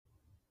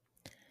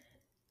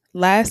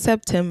Last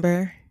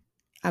September,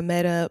 I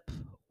met up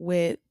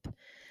with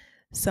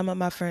some of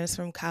my friends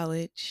from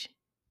college.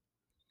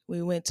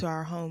 We went to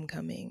our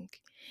homecoming,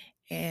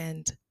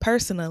 and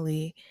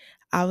personally,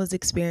 I was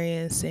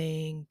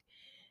experiencing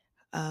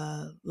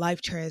a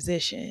life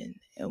transition.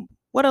 And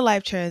what a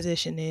life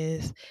transition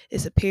is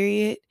a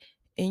period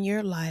in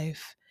your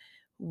life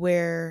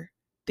where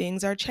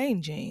things are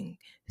changing.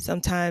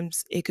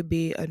 Sometimes it could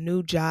be a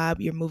new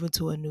job, you're moving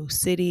to a new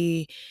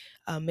city,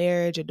 a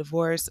marriage, a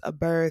divorce, a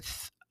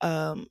birth,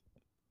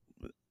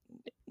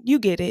 you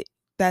get it.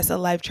 That's a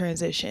life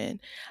transition.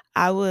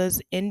 I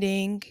was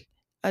ending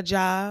a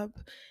job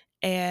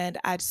and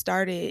I'd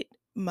started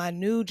my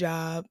new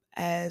job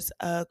as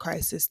a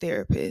crisis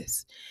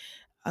therapist.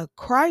 A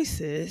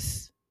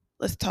crisis,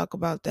 let's talk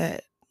about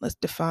that. Let's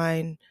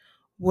define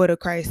what a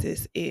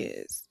crisis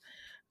is.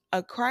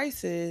 A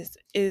crisis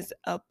is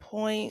a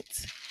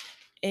point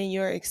in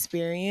your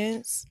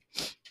experience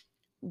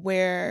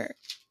where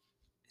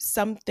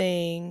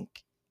something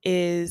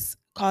is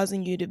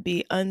causing you to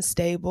be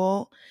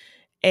unstable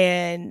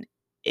and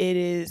it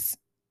is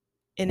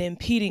an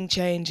impeding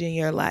change in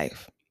your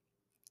life.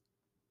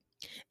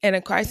 And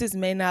a crisis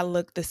may not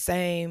look the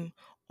same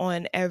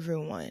on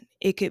everyone.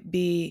 It could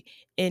be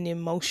an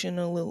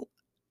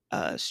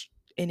uh,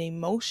 an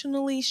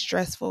emotionally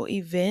stressful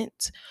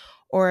event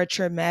or a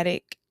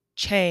traumatic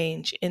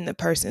change in the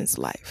person's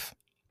life.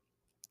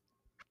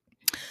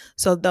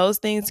 So those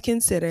things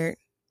considered,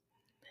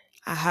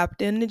 I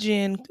hopped in the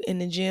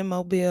gym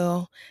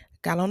mobile,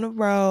 got on the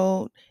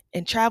road,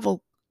 and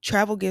travel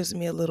gives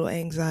me a little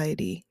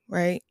anxiety,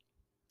 right?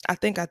 I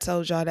think I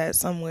told y'all that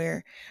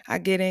somewhere. I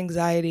get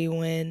anxiety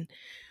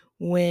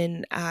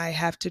when I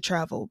have to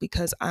travel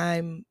because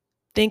I'm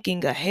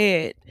thinking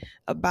ahead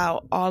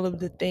about all of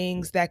the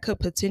things that could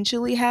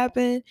potentially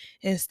happen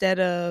instead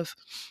of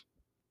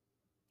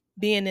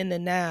being in the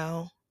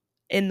now,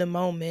 in the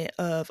moment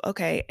of,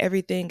 okay,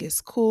 everything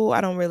is cool.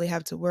 I don't really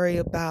have to worry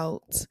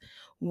about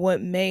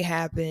what may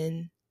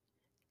happen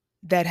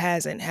that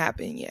hasn't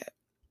happened yet.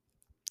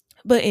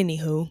 But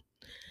anywho,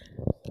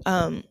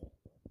 um,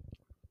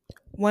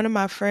 one of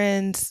my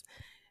friends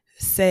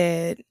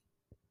said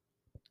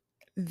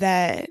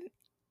that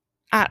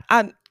I,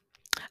 I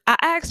I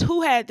asked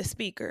who had the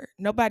speaker.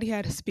 Nobody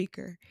had a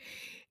speaker.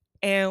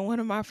 And one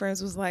of my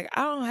friends was like,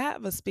 I don't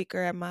have a speaker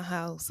at my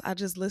house. I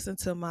just listen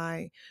to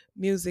my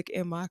music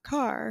in my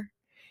car.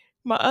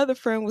 My other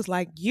friend was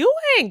like, you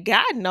ain't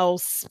got no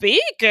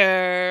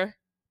speaker.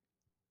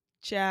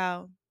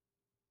 Child,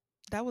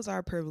 that was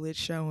our privilege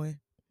showing.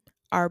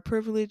 Our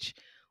privilege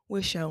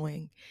was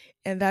showing.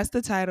 And that's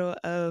the title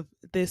of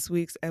this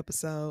week's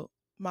episode.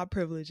 My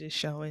privilege is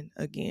showing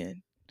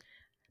again.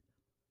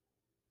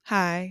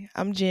 Hi,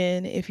 I'm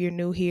Jen. If you're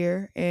new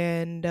here,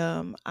 and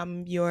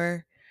I'm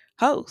your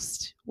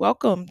host.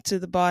 Welcome to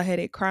the Bald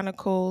Headed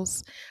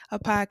Chronicles, a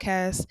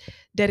podcast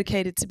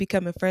dedicated to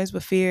becoming friends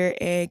with fear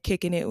and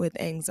kicking it with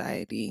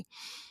anxiety.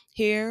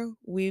 Here,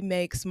 we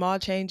make small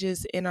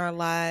changes in our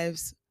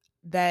lives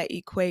that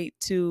equate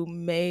to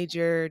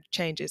major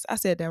changes. I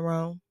said that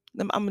wrong.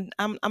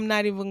 I'm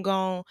not even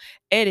gonna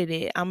edit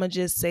it. I'm gonna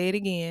just say it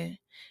again.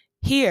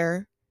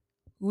 Here,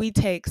 we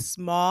take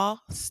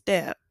small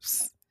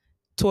steps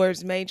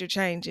towards major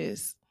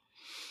changes.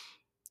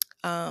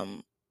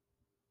 Um,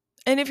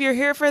 and if you're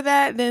here for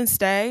that, then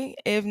stay.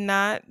 If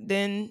not,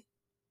 then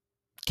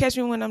catch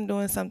me when I'm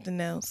doing something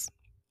else.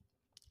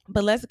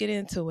 But let's get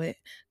into it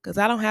because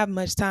I don't have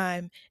much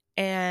time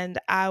and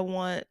I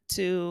want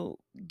to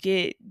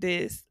get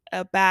this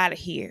up out of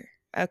here.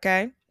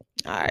 Okay.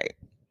 All right.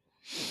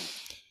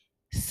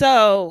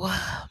 So,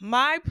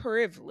 my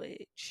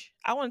privilege.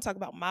 I want to talk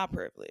about my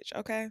privilege.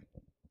 Okay.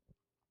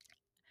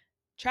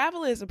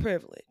 Travel is a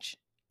privilege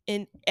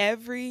in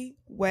every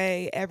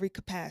way, every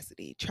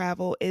capacity.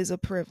 Travel is a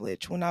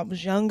privilege. When I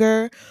was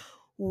younger,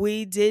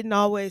 we didn't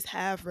always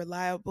have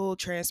reliable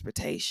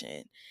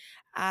transportation.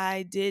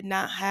 I did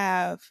not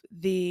have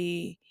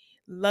the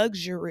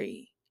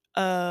luxury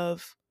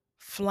of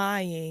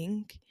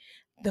flying.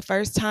 The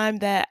first time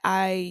that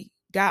I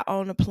got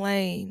on a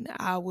plane,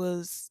 I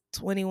was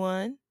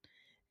 21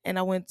 and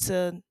I went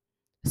to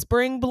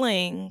Spring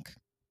Bling.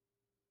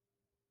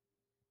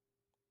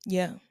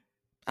 Yeah,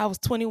 I was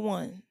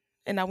 21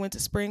 and I went to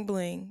Spring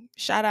Bling.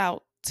 Shout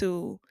out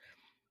to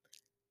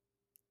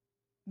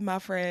my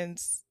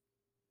friends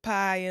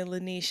Pi and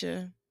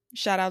Lanisha.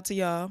 Shout out to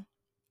y'all.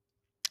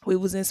 We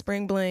was in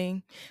Spring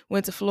Bling,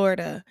 went to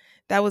Florida.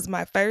 That was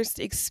my first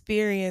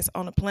experience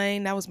on a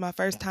plane. That was my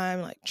first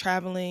time like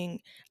traveling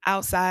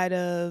outside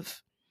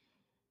of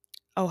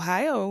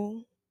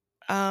Ohio.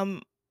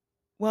 Um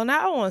well,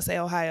 now I don't want to say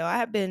Ohio. I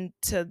have been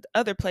to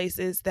other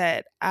places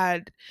that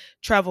I'd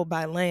traveled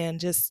by land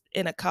just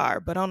in a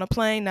car, but on a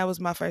plane that was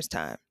my first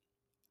time.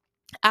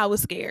 I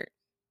was scared.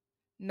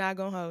 Not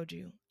gonna hold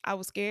you. I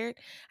was scared.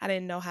 I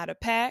didn't know how to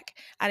pack.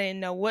 I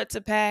didn't know what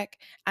to pack.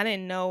 I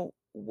didn't know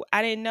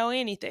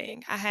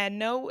anything. I had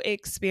no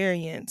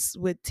experience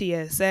with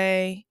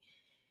TSA.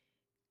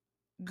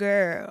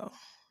 Girl,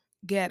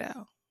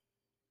 ghetto.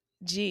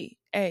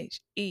 GHETTO.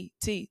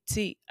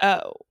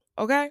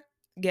 Okay?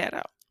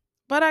 Ghetto.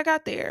 But I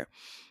got there.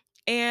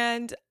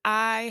 And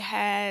I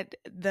had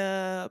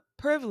the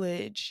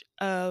privilege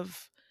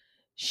of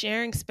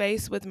sharing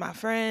space with my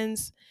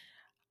friends.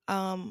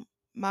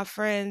 My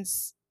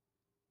friends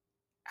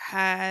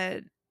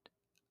had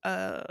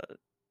a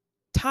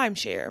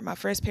timeshare. My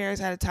friend's parents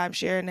had a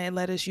timeshare and they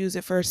let us use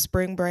it for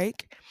spring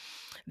break.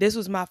 This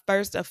was my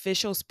first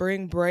official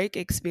spring break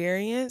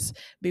experience.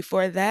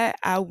 Before that,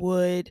 I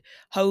would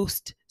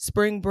host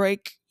spring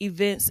break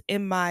events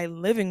in my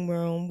living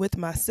room with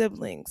my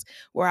siblings,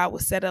 where I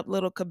would set up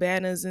little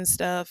cabanas and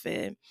stuff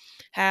and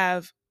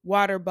have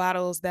water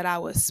bottles that I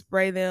would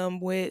spray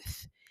them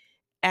with,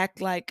 I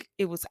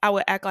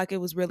would act like it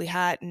was really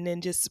hot and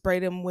then just spray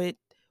them with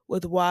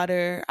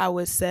water. I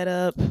would set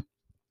up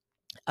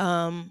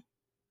um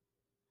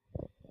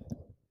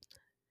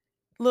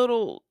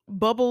little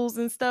bubbles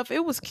and stuff.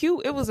 It was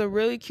cute. It was a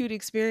really cute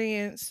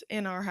experience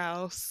in our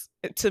house.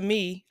 To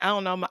me, I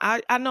don't know.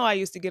 I know I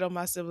used to get on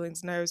my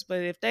siblings' nerves,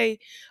 but if they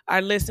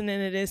are listening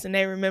to this and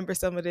they remember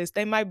some of this,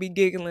 they might be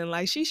giggling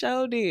like, she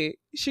sure did.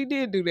 She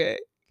did do that.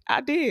 I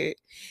did.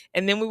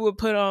 And then we would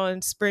put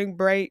on spring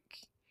break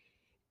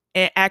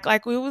and act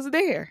like we was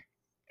there.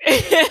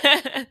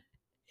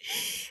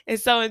 And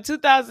so in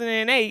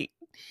 2008,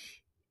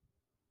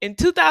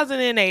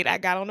 I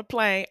got on a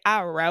plane.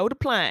 I rode a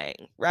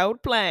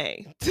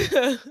plane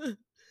to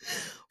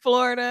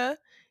Florida,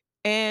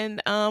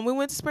 and we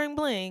went to Spring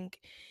Bling,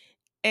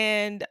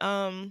 and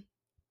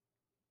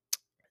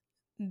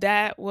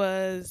that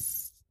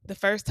was the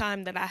first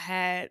time that I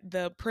had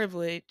the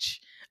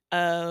privilege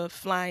of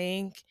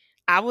flying.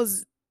 I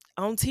was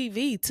on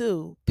TV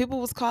too. People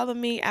was calling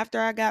me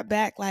after I got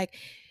back, like,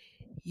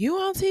 you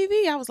on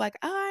TV? I was like,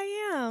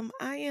 I am.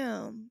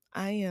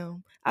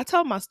 I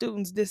told my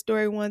students this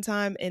story one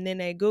time and then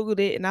they Googled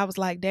it and I was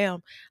like,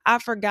 damn, I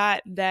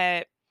forgot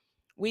that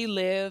we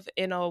live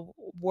in a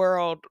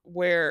world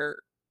where,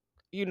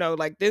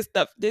 like this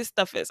stuff this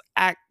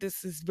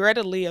is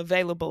readily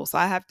available. So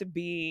I have to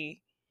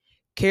be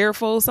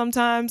careful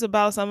sometimes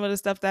about some of the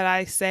stuff that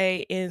I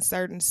say in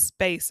certain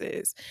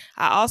spaces.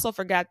 I also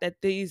forgot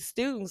that these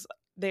students,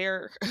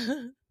 they're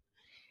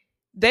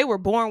they were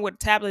born with a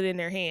tablet in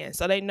their hand,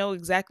 so they know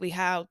exactly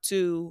how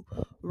to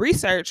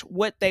research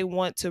what they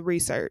want to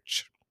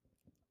research.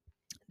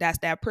 That's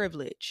that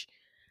privilege.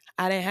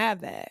 I didn't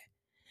have that.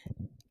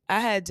 I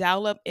had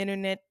dial up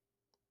internet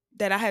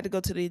that I had to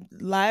go to the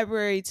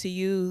library to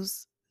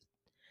use.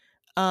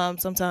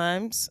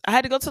 Sometimes I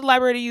had to go to the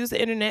library to use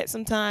the internet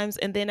sometimes,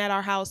 and then at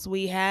our house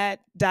we had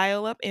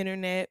dial-up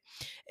internet,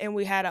 and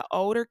we had an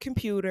older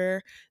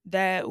computer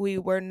that we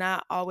were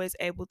not always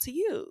able to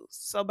use.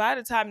 So by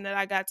the time that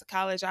I got to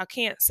college, I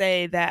can't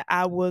say that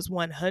I was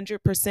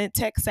 100%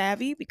 tech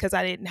savvy because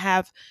I didn't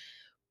have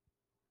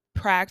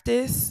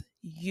practice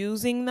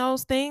using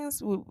those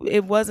things.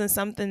 It wasn't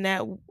something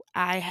that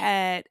I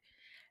had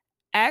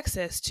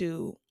access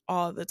to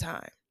all the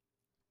time.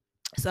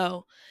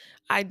 So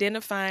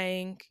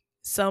identifying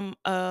some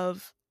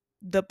of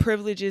the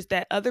privileges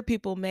that other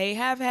people may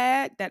have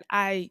had that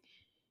I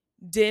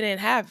didn't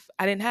have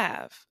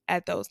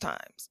at those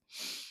times.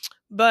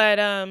 But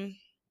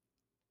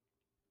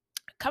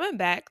coming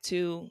back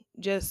to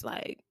just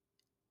like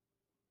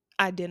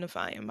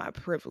identifying my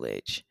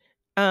privilege.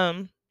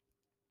 Um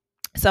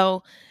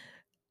so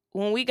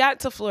when we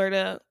got to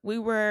Florida, we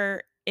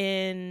were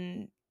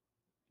in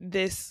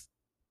this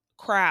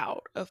crowd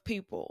of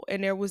people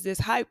and there was this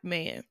hype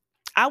man.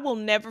 I will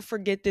never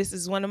forget, this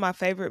is one of my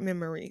favorite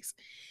memories.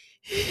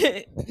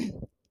 It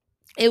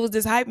was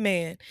this hype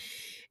man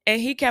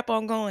and he kept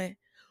on going,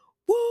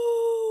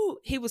 woo.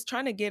 He was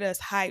trying to get us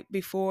hyped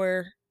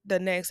before the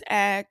next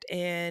act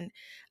and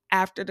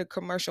after the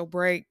commercial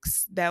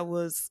breaks that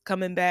was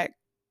coming back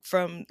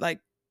from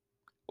like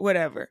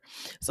whatever.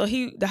 So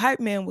the hype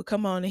man would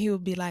come on and he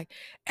would be like,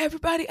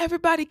 everybody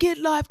get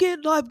live,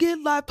 get live, get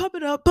live, pump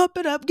it up,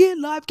 get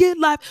live, get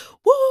live.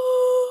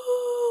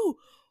 Woo!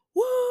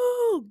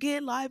 Woo!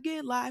 Get live,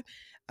 get live.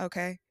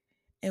 Okay.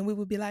 And we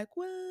would be like,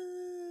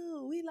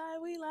 woo, we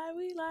live, we live,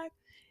 we live.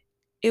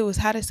 It was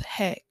hot as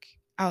heck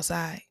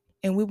outside.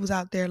 And we was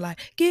out there like,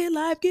 get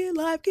live, get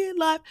live, get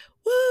live.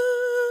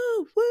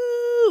 Woo!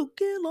 Woo!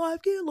 Get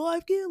live, get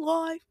live, get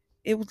live.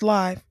 It was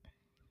live.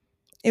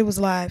 It was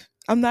live.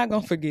 I'm not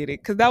gonna forget it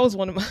because that was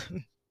one of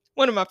my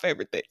one of my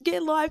favorite things.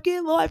 Get live,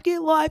 get live,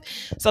 get live.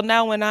 So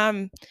now when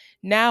I'm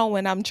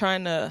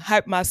trying to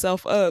hype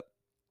myself up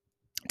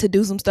to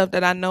do some stuff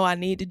that I know I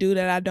need to do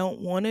that I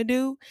don't want to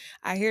do,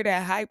 I hear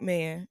that hype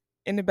man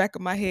in the back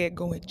of my head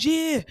going,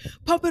 yeah,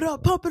 pump it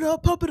up, pump it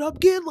up, pump it up,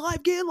 get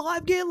live, get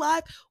live, get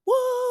live,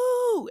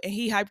 woo! And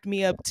he hyped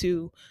me up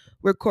to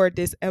record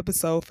this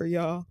episode for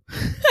y'all.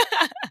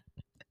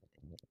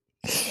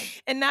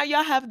 And now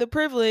y'all have the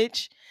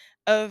privilege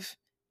of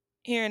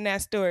hearing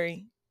that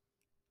story.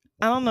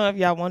 I don't know if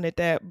y'all wanted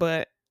that,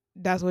 but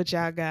that's what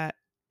y'all got.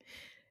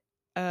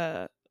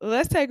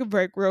 Let's take a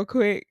break real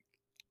quick.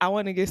 I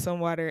want to get some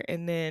water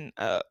and then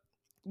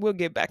we'll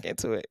get back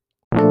into it.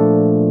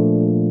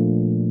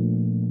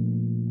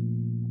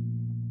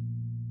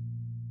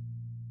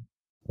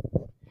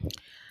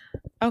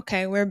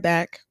 Okay, we're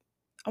back.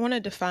 I want to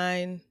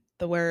define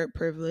the word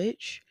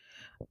privilege.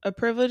 A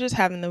privilege is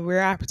having the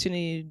rare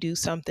opportunity to do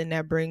something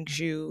that brings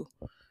you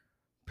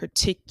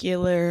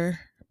particular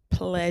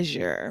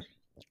pleasure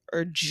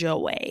or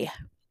joy.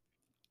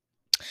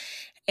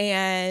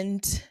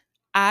 And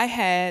I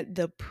had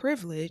the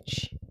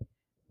privilege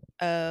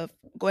of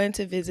going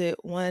to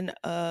visit one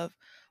of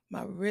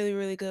my really,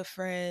 really good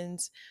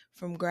friends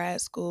from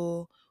grad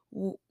school.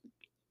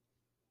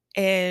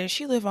 And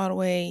she lived all the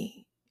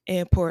way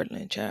in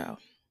Portland, child.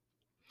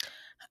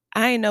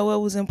 I didn't know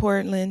what was in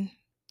Portland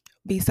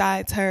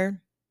besides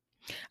her.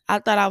 I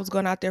thought I was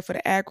going out there for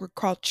the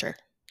agriculture.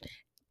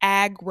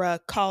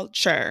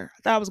 Agriculture. I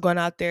thought I was going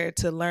out there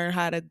to learn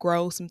how to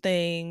grow some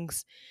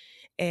things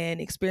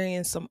and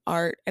experience some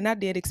art. And I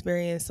did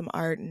experience some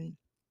art. And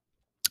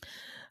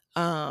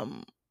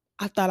um,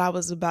 I thought I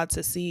was about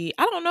to see,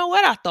 I don't know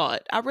what I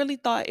thought. I really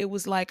thought it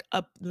was like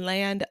a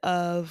land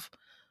of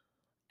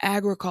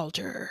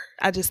agriculture.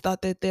 I just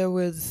thought that there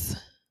was,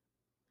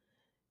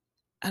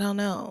 I don't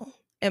know.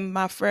 And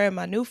my friend,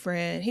 my new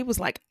friend, he was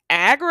like,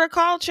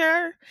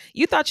 agriculture?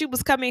 You thought you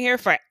was coming here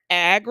for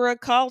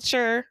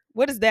agriculture?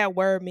 What does that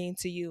word mean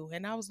to you?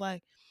 And I was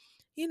like,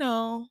 you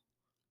know,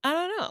 I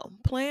don't know.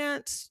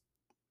 Plants,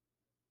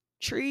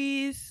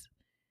 trees,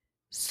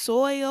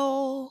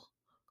 soil,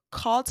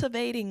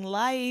 cultivating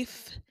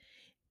life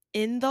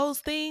in those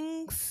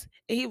things.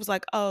 And he was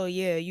like, oh,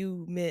 yeah,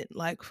 you meant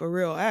like for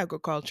real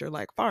agriculture,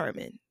 like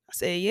farming. I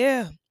said,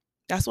 yeah,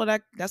 that's what I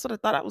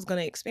thought I was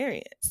gonna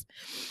experience.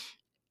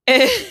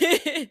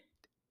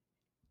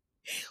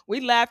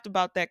 We laughed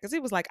about that because he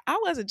was like, I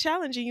wasn't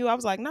challenging you. I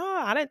was like, no,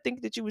 I didn't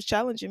think that you was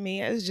challenging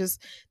me. It's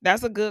just,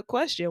 that's a good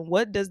question.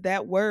 What does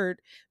that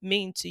word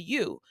mean to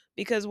you?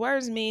 Because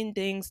words mean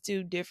things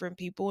to different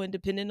people, and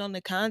depending on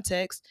the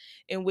context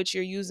in which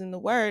you're using the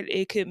word,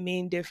 it could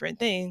mean different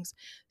things.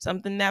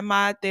 Something that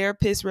my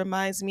therapist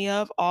reminds me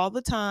of all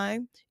the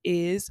time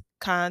is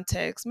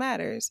context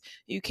matters.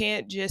 You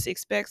can't just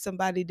expect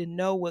somebody to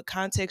know what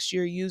context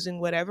you're using,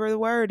 whatever the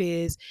word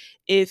is,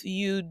 if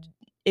you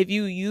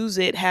use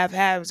it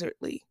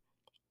haphazardly.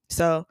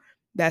 So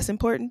that's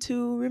important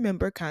to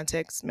remember.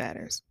 Context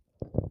matters.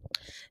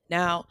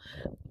 Now,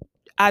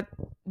 I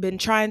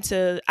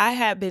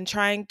had been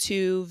trying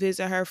to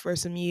visit her for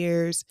some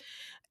years,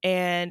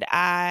 and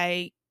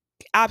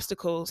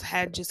obstacles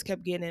had just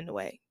kept getting in the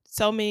way.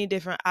 So many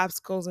different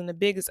obstacles, and the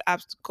biggest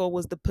obstacle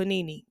was the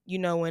panini.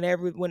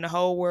 When the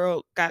whole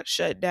world got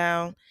shut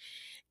down,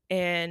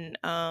 and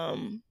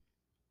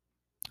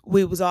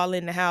we was all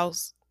in the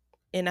house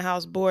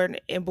bored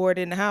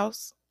in the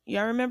house.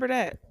 Y'all remember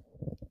that?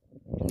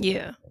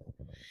 Yeah.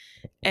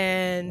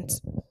 And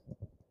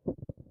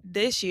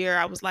this year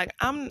I was like,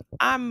 I'm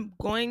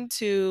going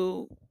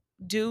to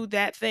do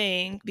that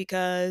thing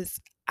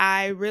because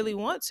I really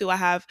want to.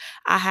 I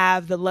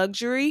have the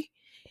luxury,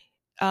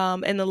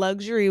 and the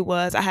luxury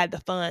was I had the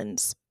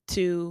funds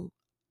to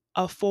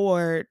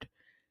afford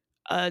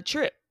a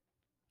trip.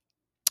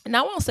 And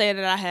I won't say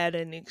that I had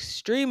an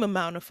extreme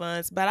amount of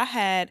funds, but I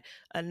had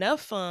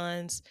enough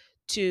funds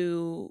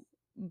to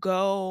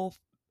go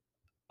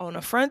on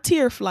a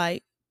Frontier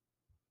flight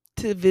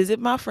to visit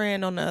my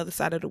friend on the other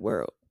side of the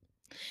world.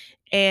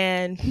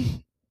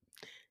 And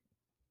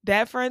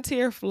that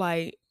Frontier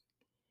flight,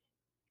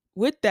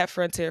 with that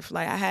Frontier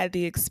flight, I had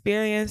the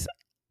experience,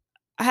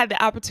 I had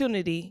the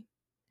opportunity,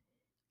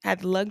 had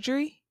the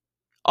luxury,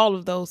 all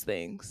of those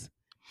things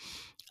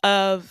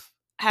of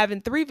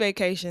having 3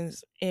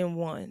 vacations in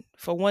one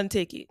for one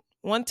ticket.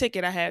 One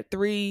ticket, I had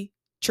 3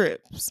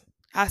 trips.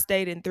 I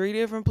stayed in 3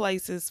 different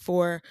places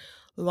for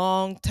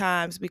long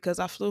times because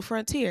I flew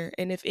Frontier.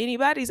 And if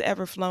anybody's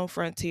ever flown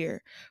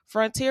Frontier,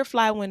 Frontier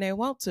fly when they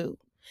want to.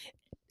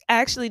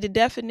 Actually, the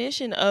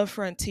definition of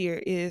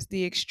frontier is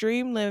the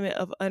extreme limit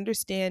of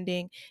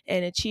understanding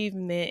and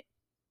achievement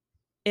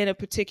in a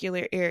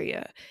particular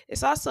area.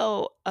 It's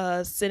also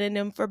a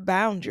synonym for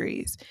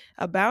boundaries.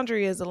 A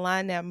boundary is a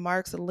line that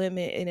marks a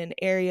limit in an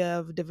area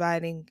of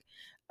dividing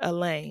a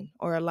lane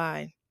or a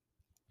line.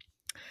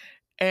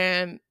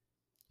 And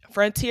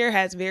frontier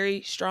has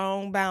very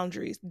strong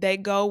boundaries. They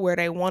go where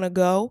they want to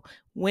go,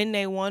 when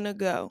they want to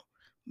go.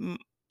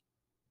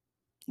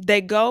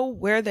 They go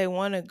where they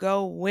want to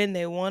go when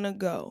they want to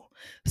go.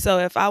 So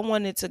if I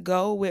wanted to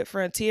go with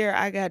Frontier,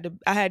 I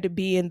had to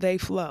be in they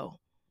flow.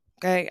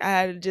 Okay? I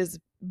had to just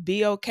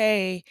be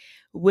okay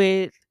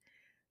with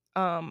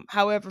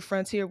however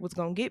Frontier was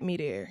going to get me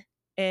there.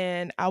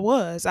 And I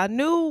was. I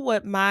knew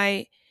what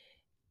my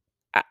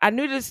I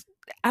knew this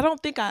I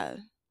don't think I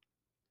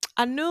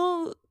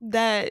knew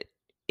that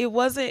it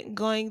wasn't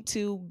going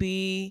to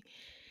be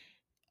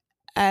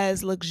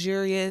as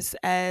luxurious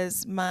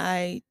as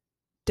my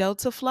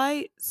Delta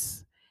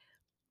flights,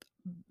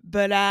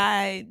 but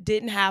I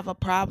didn't have a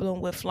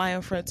problem with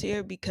flying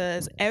Frontier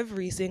because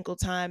every single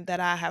time that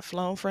I have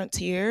flown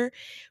Frontier,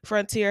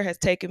 Frontier has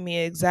taken me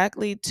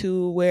exactly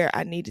to where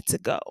I needed to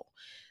go.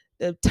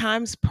 The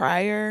times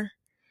prior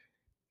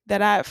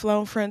that I had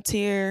flown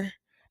Frontier,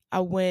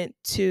 I went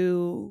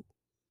to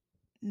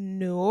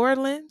New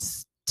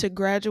Orleans to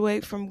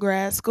graduate from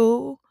grad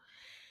school.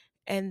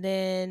 And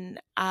then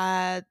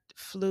I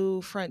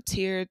flew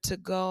Frontier to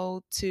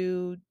go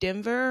to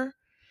Denver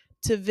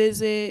to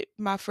visit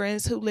my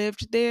friends who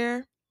lived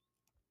there.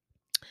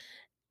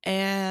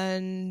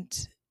 And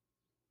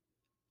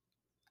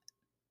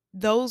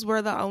those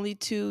were the only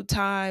two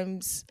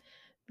times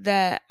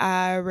that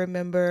I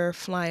remember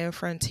flying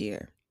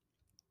Frontier.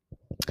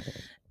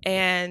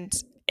 And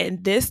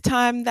this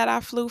time that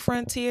I flew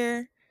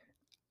Frontier,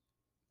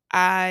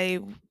 I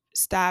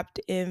stopped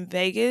in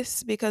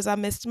Vegas because I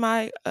missed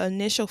my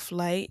initial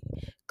flight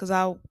because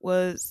I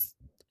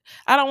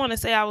don't want to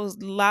say I was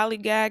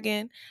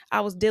lollygagging.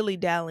 I was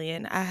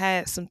dilly-dallying. I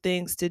had some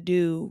things to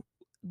do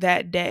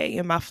that day,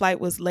 and my flight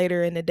was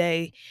later in the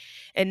day.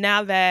 And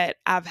now that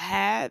I've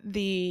had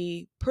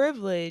the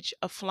privilege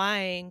of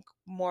flying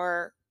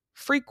more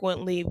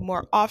frequently,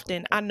 more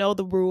often, I know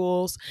the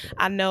rules.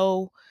 I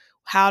know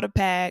how to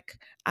pack.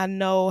 I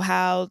know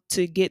how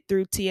to get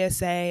through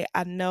TSA.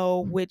 I know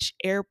which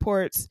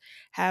airports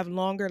have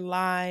longer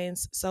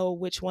lines, so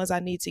which ones I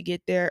need to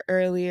get there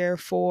earlier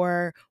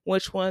for,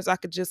 which ones I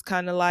could just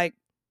kind of like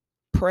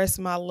press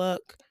my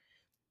luck.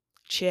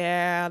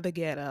 Child, the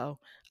ghetto.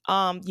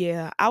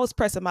 Yeah, I was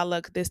pressing my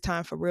luck this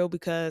time for real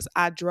because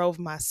I drove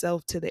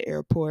myself to the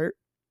airport.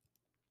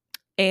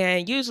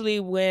 And usually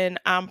when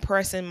I'm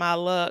pressing my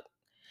luck,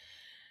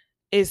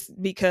 it's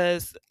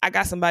because I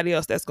got somebody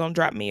else that's gonna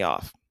drop me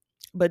off.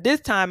 But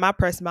this time I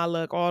pressed my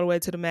luck all the way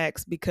to the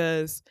max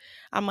because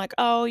I'm like,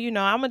 oh, I'm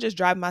gonna just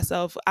drive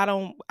myself. I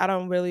don't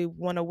really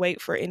want to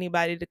wait for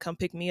anybody to come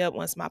pick me up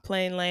once my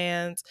plane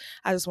lands.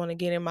 I just want to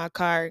get in my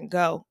car and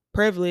go.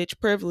 Privilege,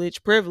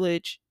 privilege,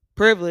 privilege,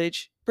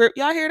 privilege.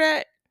 Y'all hear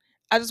that?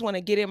 I just want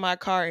to get in my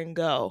car and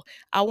go.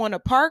 I want to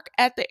park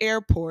at the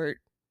airport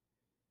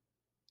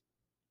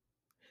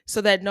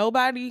so that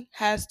nobody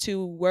has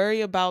to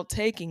worry about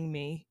taking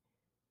me.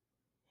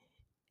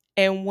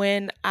 And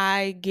when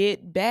I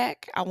get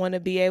back, I want to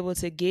be able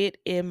to get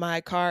in my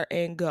car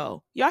and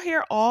go. Y'all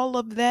hear all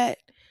of that?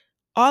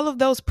 All of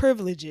those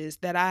privileges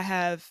that I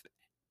have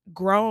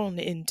grown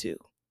into.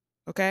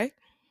 Okay?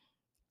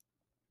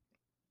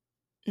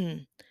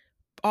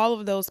 All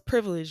of those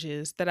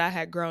privileges that I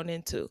had grown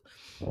into.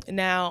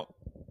 Now,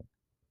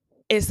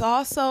 it's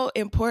also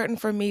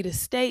important for me to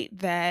state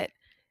that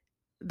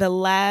the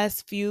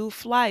last few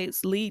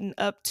flights leading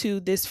up to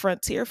this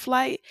Frontier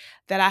flight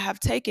that I have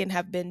taken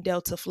have been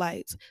Delta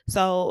flights.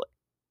 So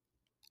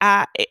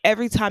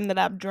every time that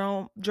I've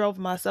drove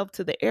myself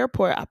to the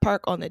airport, I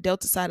park on the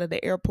Delta side of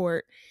the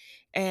airport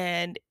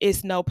and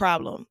it's no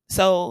problem.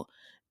 So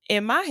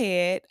in my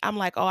head, I'm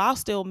like, oh, I'll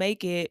still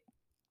make it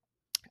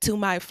to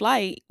my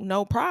flight,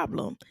 no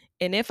problem.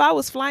 And if I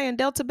was flying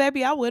Delta,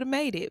 baby, I would have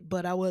made it.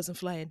 But I wasn't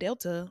flying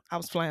Delta. I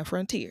was flying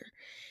Frontier.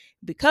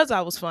 Because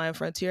I was flying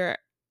Frontier,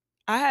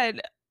 I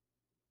had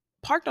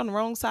parked on the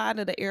wrong side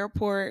of the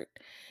airport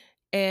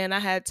and I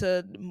had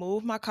to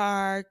move my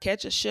car,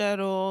 catch a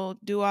shuttle,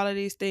 do all of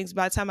these things.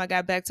 By the time I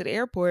got back to the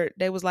airport,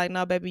 they was like,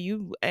 "No, baby,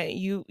 you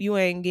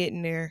ain't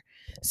getting there.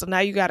 So now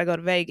you got to go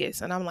to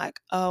Vegas." And I'm like,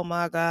 "Oh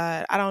my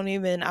god,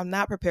 I'm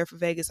not prepared for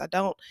Vegas. I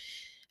don't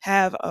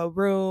have a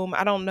room.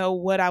 I don't know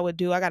what I would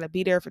do. I got to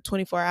be there for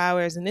 24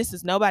 hours and this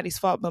is nobody's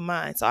fault but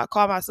mine." So I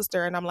called my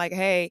sister and I'm like,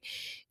 "Hey,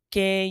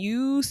 can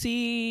you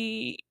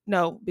see?"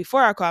 No,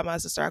 before I called my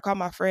sister, I called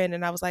my friend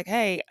and I was like,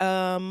 "Hey,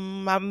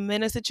 I'm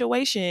in a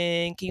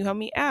situation. Can you help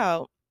me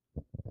out?"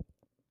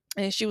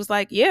 And she was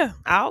like, "Yeah,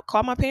 I'll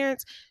call my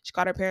parents." She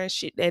called her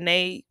parents, and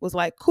they was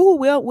like, "Cool,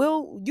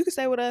 we'll you can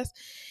stay with us."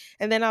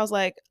 And then I was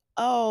like,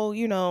 "Oh,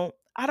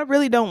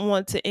 really don't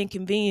want to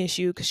inconvenience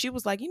you," because she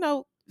was like,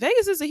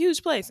 "Vegas is a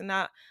huge place," and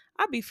I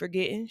be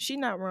forgetting. She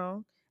not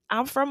wrong.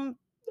 I'm from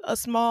a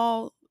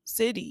small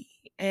city,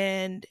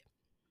 and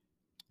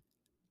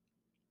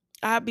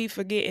I be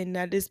forgetting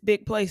that this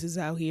big places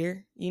out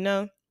here.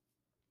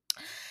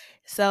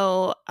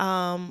 So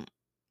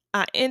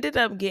I ended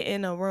up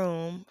getting a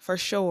room for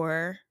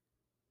sure.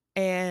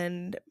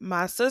 And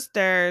my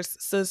sister's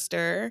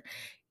sister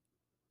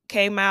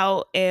came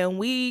out and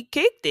we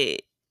kicked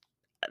it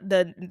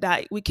the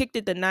night we kicked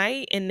it the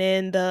night, and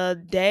then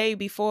the day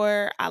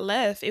before I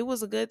left, it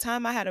was a good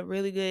time. I had a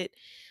really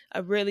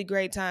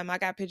great time. I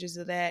got pictures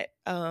of that.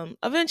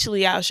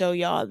 Eventually I'll show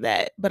y'all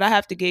that, but I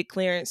have to get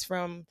clearance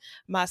from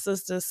my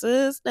sister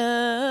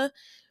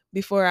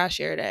before I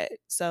share that.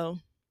 So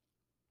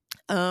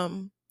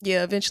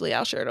yeah, eventually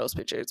I'll share those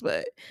pictures,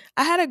 but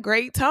I had a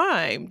great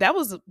time. That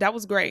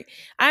was great.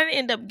 I didn't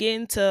end up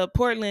getting to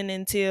Portland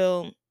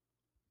until,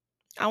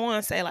 I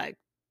want to say, like,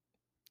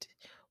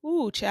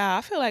 ooh, child,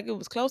 I feel like it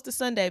was close to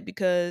Sunday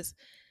because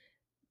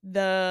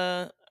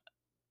the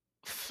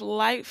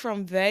flight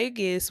from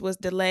Vegas was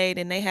delayed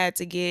and they had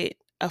to get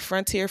a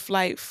Frontier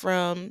flight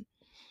from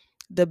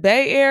the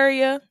Bay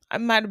Area.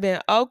 It might have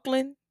been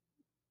Oakland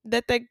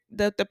that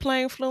the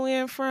plane flew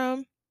in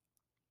from.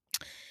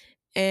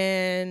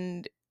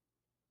 And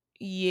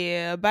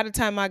yeah, by the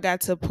time I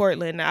got to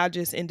Portland, I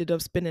just ended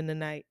up spending the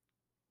night.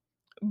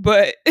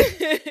 But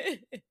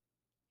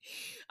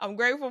I'm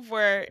grateful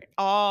for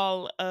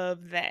all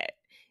of that.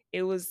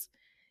 It was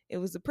It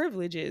was the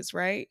privileges,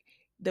 right?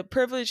 The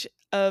privilege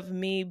of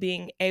me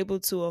being able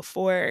to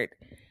afford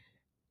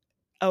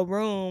a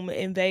room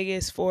in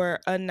Vegas for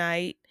a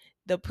night,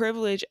 the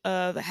privilege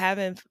of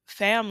having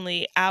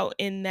family out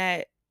in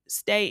that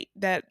state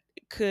that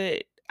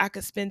could I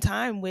could spend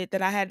time with,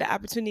 that I had the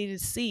opportunity to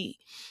see.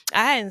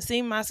 I hadn't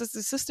seen my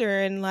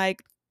sister in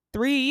like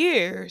 3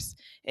 years,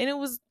 and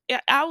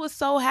I was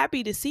so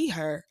happy to see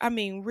her. I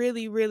mean,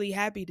 really, really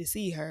happy to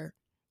see her.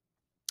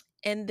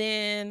 And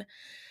then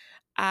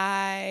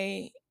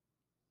I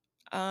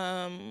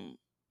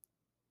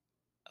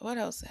what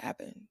else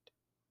happened?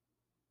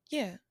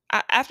 Yeah.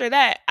 After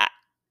that,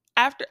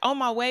 after on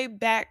my way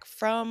back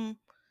from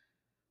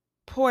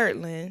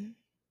Portland,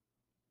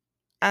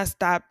 I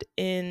stopped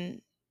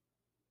in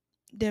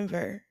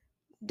Denver.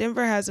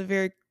 Denver has a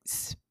very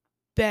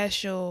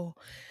special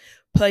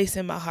place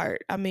in my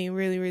heart. I mean,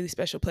 really, really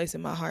special place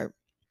in my heart.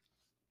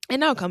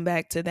 And I'll come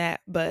back to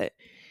that, but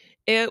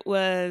it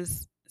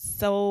was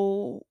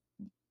so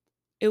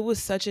it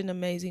was such an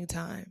amazing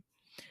time.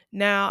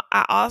 Now,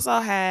 I also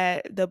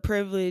had the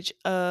privilege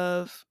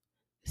of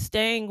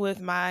staying with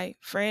my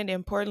friend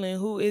in Portland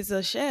who is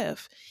a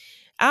chef.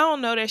 I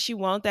don't know that she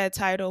want that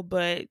title,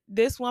 but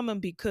this woman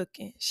be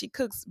cooking. She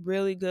cooks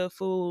really good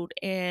food,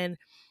 and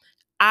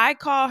I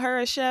call her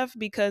a chef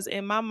because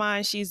in my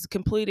mind she's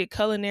completed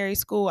culinary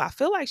school. I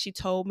feel like she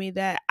told me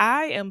that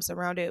I am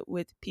surrounded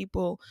with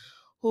people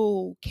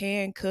who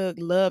can cook,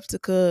 love to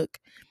cook,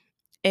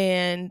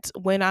 and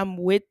when I'm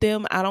with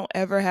them, I don't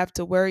ever have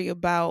to worry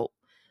about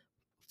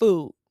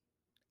food.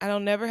 I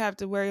don't never have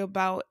to worry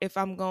about if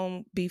I'm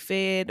going to be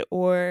fed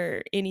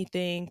or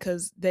anything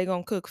cuz they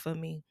going to cook for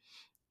me.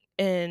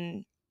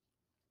 And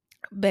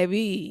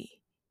baby,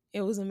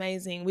 it was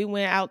amazing. We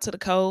went out to the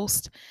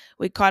coast.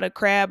 We caught a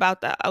crab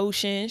out the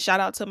ocean. Shout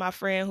out to my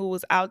friend who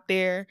was out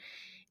there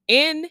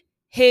in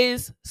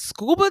his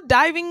scuba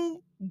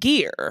diving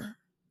gear.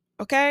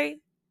 Okay?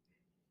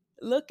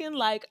 Looking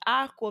like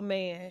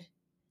Aquaman,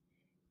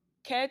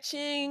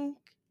 catching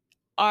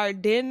our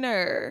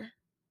dinner.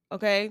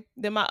 Okay.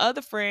 Then my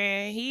other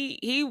friend,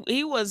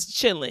 he was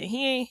chilling.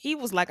 He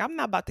was like, I'm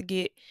not about to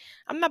get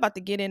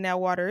in that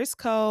water. It's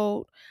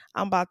cold.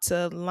 I'm about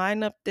to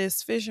line up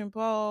this fishing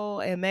pole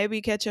and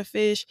maybe catch a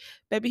fish.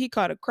 Maybe he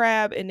caught a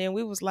crab, and then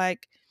we was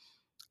like,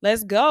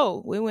 let's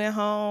go. We went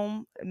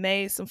home,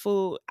 made some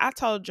food. I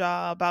told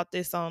y'all about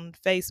this on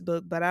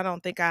Facebook, but I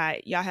don't think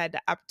y'all had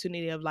the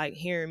opportunity of like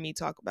hearing me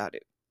talk about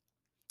it.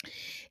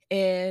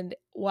 And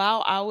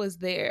while I was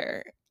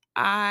there,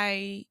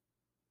 I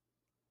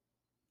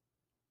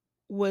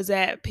was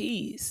at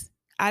peace.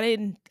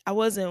 I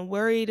wasn't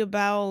worried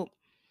about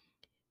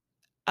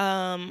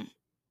um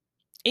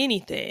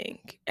anything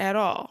at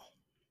all.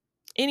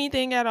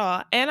 Anything at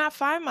all. And I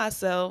found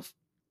myself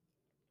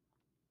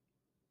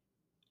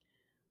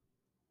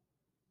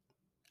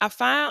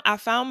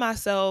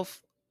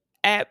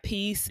at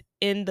peace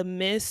in the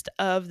midst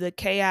of the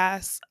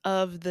chaos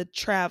of the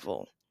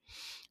travel.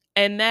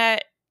 And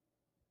that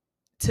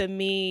to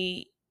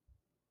me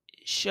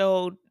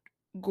showed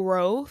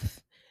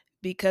growth,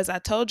 because I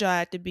told y'all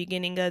at the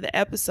beginning of the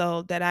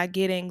episode that I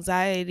get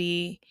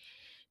anxiety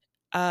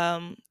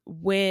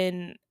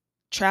when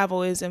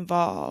travel is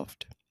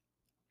involved.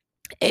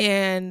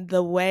 And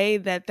the way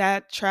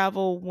that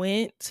travel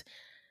went,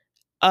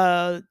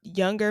 a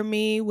younger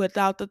me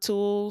without the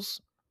tools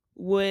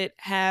would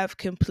have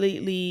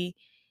completely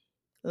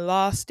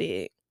lost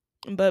it.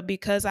 But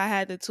because I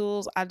had the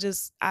tools, I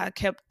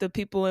kept the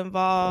people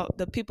involved,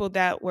 the people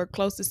that were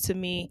closest to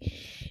me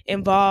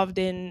involved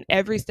in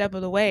every step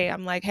of the way.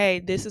 I'm like, hey,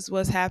 this is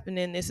what's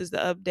happening. This is the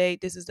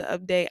update. This is the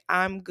update.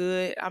 I'm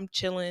good. I'm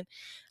chilling.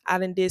 I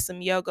done did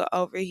some yoga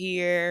over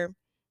here.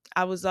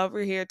 I was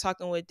over here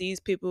talking with these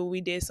people. We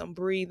did some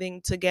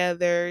breathing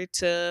together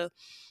to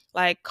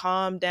like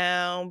calm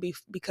down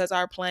because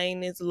our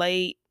plane is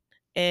late.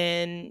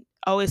 And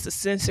oh, it's a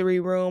sensory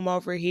room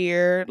over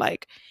here.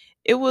 Like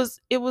it was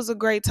a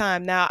great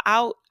time. Now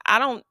I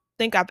don't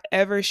think I've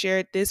ever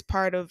shared this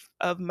part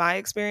of my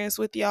experience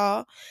with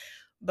y'all,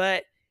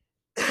 but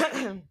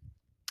I'm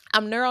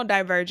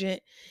neurodivergent.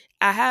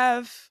 I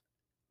have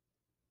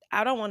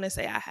I don't want to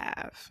say I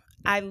have.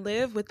 I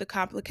live with the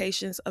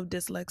complications of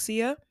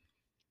dyslexia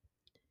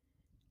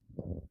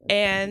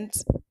and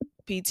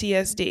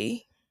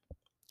PTSD,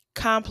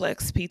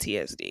 complex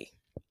PTSD.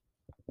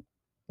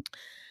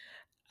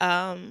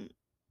 Um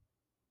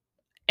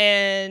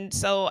and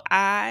so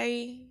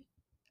I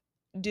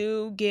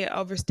do get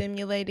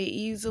overstimulated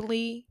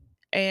easily,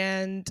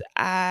 and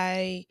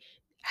I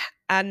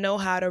know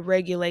how to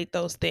regulate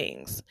those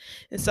things.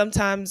 And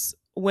sometimes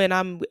when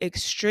I'm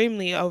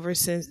extremely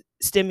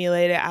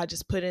overstimulated, I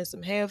just put in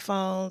some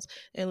headphones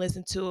and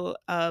listen to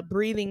a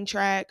breathing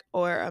track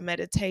or a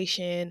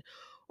meditation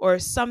or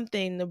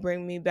something to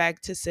bring me back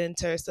to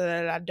center so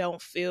that I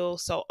don't feel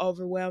so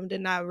overwhelmed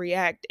and I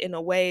react in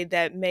a way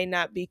that may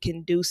not be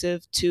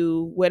conducive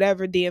to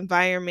whatever the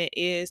environment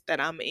is that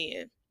I'm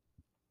in.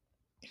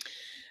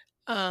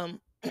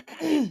 Um,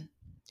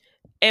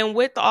 and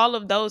with all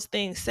of those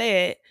things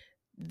said,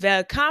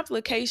 The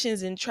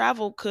complications in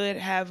travel could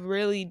have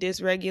really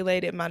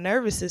dysregulated my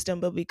nervous system,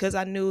 but because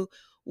I knew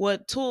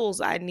what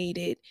tools I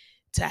needed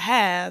to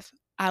have,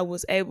 I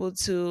was able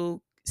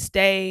to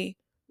stay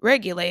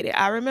regulated.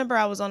 I remember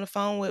I was on the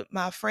phone with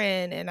my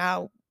friend, and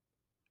I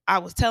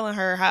was telling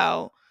her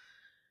how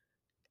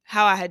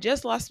I had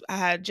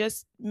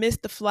just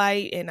missed the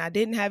flight and I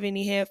didn't have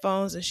any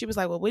headphones. And she was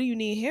like, well, what do you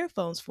need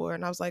headphones for?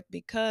 And I was like,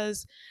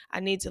 because I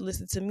need to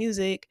listen to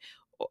music,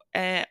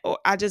 or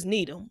I just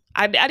need them.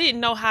 I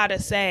didn't know how to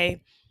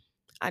say,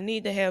 I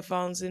need the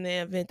headphones in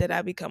the event that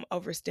I become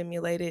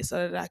overstimulated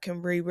so that I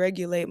can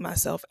re-regulate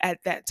myself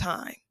at that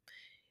time.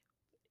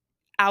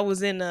 I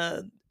was in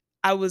a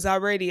I was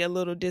already a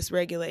little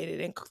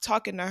dysregulated, and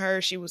talking to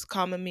her, she was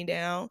calming me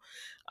down.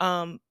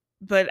 Um,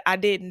 but I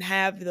didn't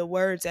have the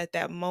words at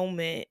that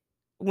moment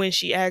when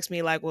she asked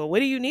me, like, well, what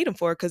do you need them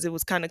for? Because it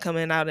was kind of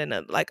coming out in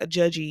a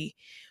judgy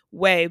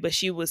way, but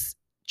she was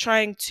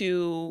trying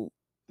to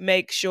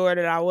make sure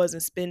that I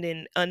wasn't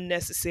spending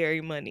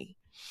unnecessary money.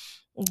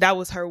 That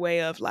was her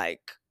way of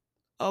like,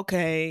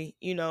 okay,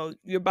 you're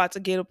about to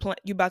get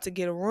you're about to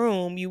get a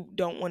room. You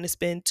don't want to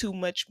spend too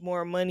much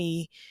more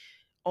money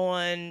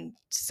on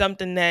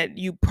something that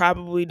you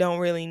probably don't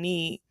really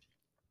need.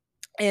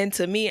 And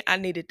to me, I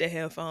needed the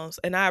headphones,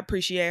 and I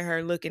appreciate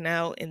her looking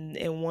out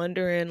and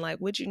wondering, like,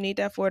 what you need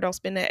that for? Don't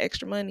spend that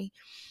extra money.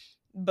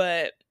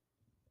 But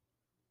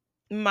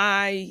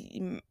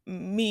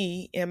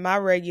me and my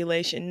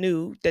regulation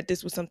knew that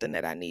this was something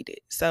that I needed.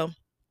 So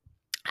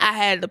I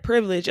had the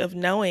privilege of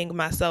knowing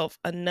myself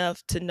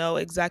enough to know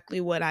exactly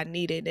what I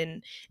needed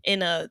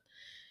in a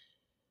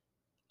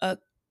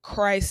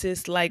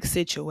crisis like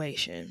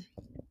situation.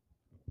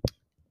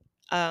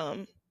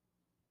 Um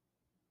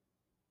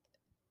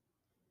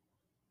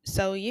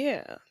so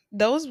yeah,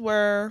 those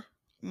were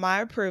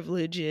my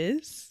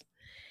privileges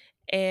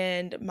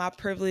and my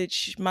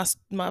privilege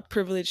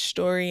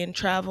story in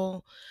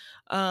travel.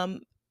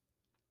 Um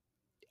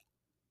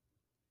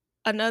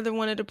Another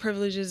one of the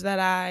privileges that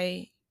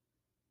I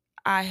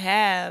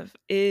have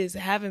is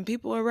having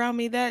people around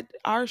me that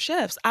are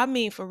chefs. I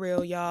mean, for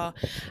real, y'all.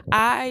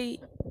 I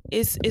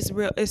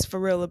it's for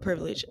real a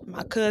privilege.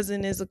 My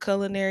cousin is a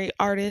culinary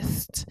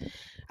artist.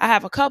 I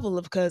have a couple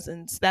of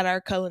cousins that are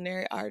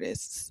culinary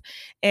artists,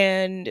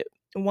 and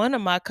one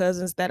of my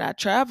cousins that I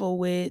travel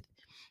with,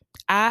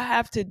 I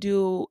have to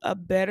do a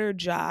better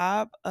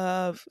job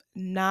of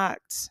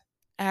not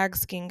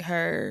asking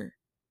her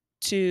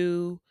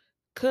to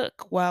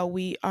cook while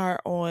we are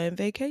on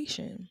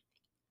vacation.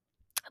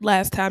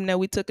 Last time that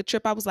we took a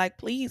trip, I was like,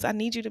 please, I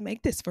need you to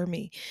make this for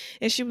me.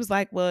 And she was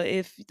like, well,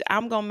 if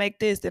I'm going to make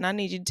this, then I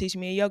need you to teach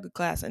me a yoga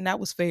class. And that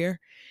was fair.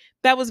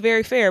 That was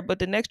very fair. But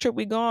the next trip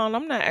we go on,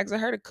 I'm not asking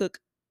her to cook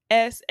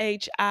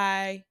SHIT.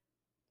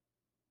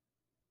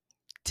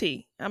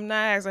 I'm not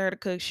asking her to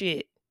cook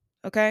shit.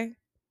 Okay?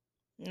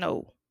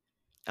 No,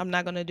 I'm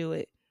not going to do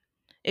it.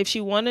 If she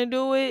want to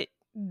do it,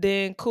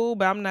 then cool,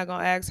 but I'm not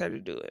going to ask her to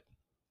do it.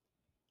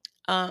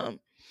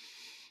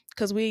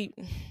 Cause we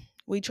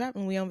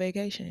trapping, we on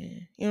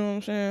vacation. You know what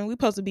I'm saying? We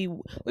supposed to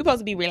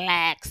be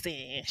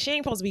relaxing. She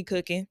ain't supposed to be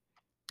cooking.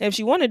 If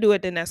she want to do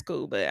it, then that's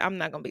cool. But I'm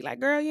not gonna be like,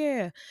 girl,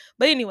 yeah.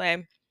 But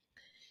anyway,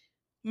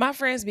 my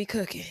friends be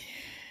cooking,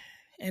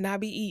 and I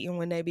be eating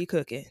when they be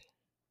cooking,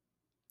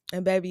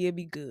 and baby, it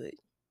be good.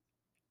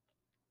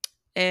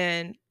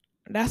 And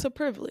that's a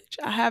privilege.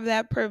 I have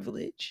that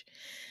privilege.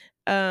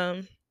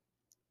 Um,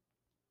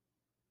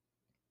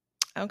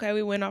 Okay,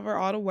 we went over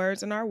all the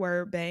words in our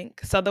word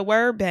bank. So the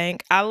word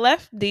bank, I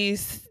left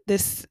this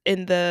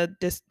in the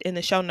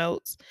show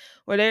notes,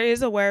 where there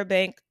is a word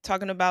bank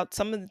talking about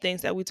some of the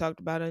things that we talked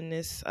about in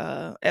this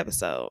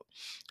episode.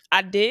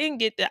 I didn't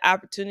get the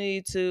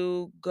opportunity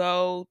to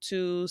go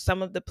to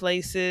some of the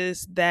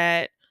places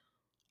that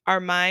our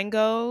mind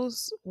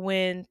goes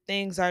when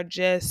things are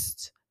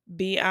just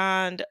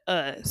beyond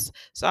us.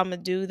 So I'm gonna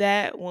do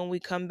that when we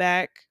come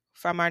back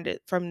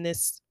from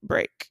this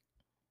break.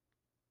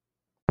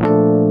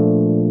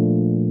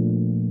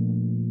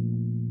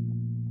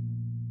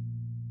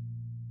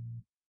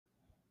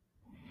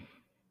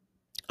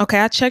 Okay,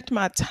 I checked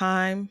my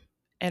time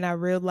and I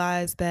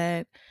realized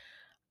that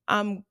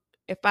I'm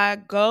if I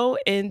go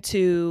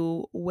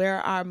into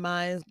where our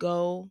minds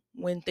go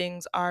when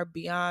things are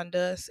beyond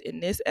us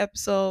in this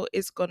episode,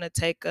 it's going to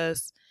take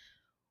us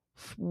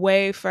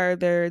way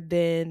further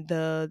than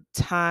the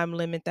time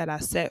limit that I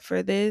set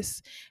for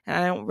this. And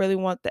I don't really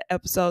want the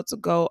episode to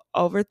go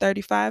over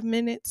 35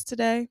 minutes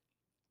today.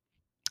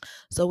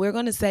 So we're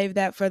going to save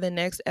that for the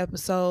next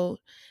episode.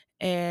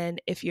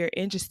 And if you're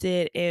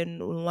interested in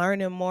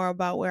learning more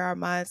about where our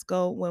minds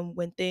go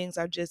when things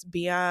are just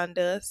beyond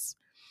us,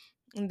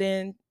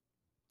 then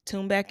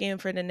tune back in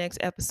for the next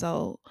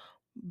episode.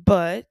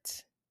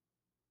 But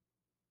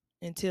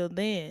until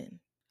then,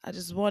 I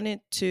just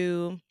wanted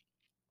to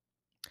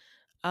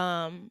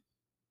um,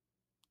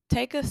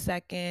 take a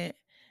second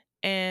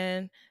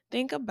and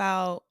think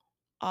about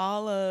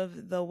all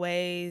of the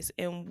ways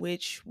in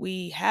which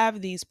we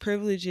have these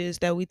privileges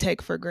that we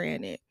take for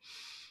granted.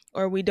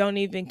 or we don't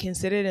even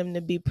consider them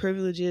to be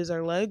privileges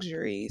or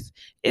luxuries.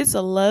 It's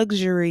a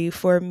luxury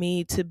for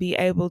me to be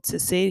able to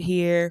sit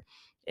here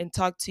and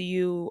talk to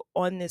you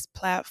on this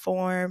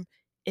platform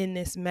in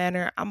this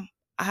manner. I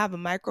have a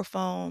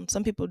microphone.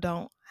 Some people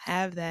don't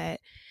have that.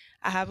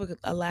 I have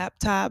a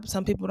laptop.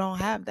 Some people don't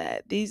have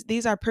that.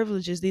 These are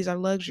privileges. These are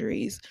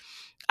luxuries.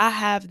 I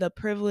have the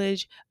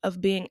privilege of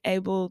being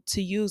able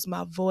to use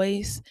my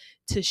voice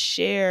to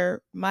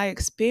share my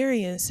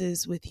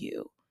experiences with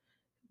you.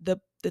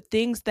 The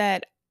things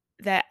that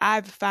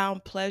I've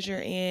found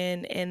pleasure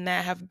in and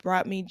that have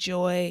brought me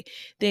joy,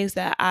 things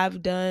that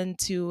I've done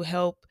to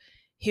help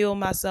heal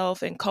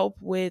myself and cope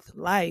with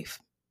life.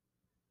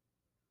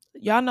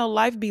 Y'all know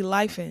life be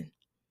lifing.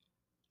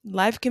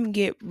 Life can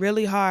get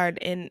really hard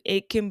and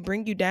it can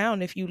bring you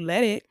down if you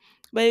let it.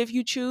 But if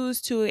you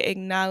choose to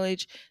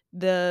acknowledge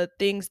the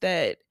things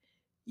that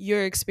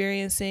you're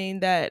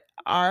experiencing that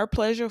are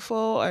pleasurable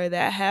or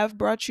that have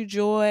brought you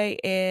joy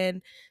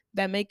and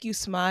that make you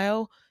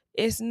smile,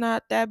 it's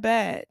not that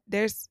bad.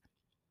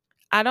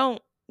 I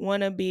don't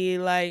want to be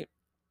like,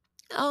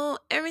 oh,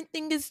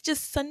 everything is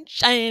just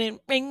sunshine and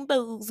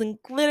rainbows and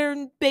glitter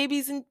and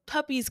babies and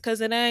puppies,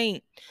 because it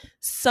ain't.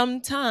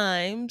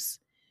 Sometimes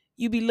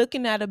you be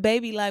looking at a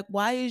baby like,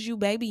 why is you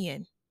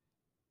babying?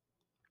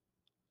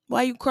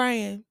 Why you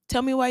crying?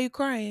 Tell me why you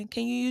crying.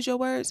 Can you use your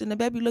words? And the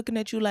baby looking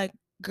at you like,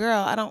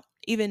 girl, I don't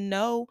even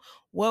know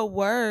what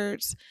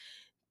words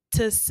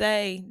to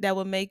say that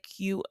would make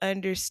you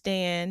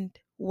understand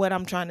what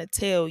I'm trying to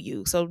tell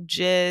you. So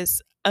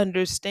just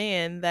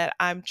understand that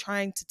I'm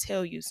trying to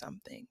tell you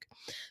something.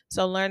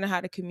 So learning how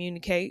to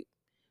communicate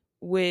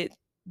with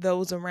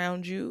those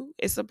around you,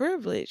 it's a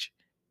privilege.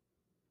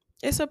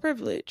 It's a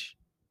privilege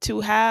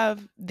to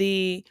have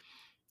the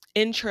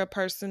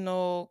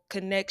intrapersonal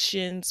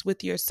connections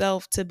with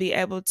yourself to be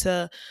able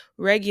to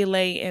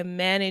regulate and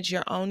manage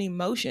your own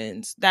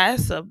emotions.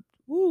 That's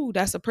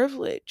a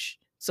privilege.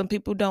 Some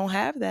people don't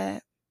have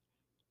that.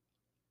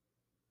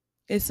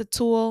 It's a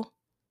tool.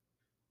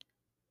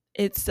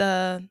 It's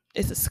a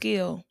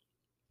skill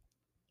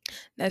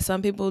that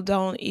some people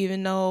don't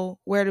even know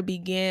where to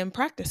begin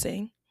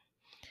practicing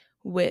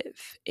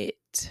with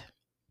it.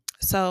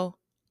 So,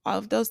 all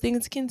of those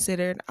things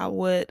considered, I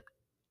would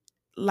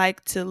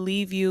like to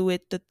leave you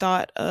with the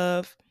thought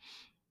of,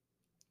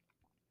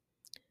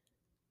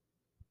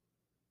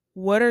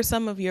 what are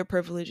some of your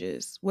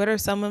privileges? What are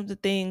some of the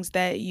things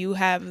that you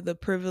have the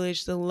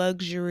privilege, the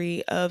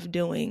luxury of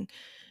doing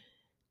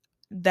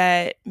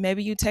that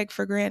maybe you take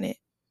for granted?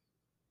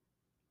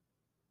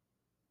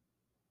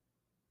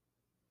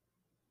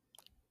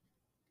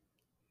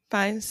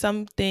 Find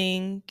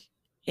something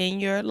in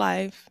your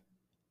life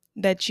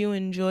that you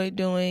enjoy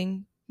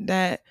doing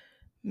that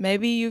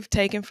maybe you've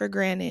taken for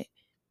granted,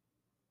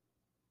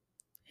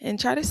 and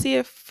try to see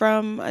it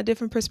from a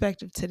different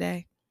perspective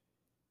today.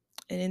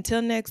 And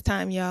until next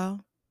time, y'all,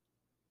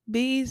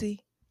 be easy.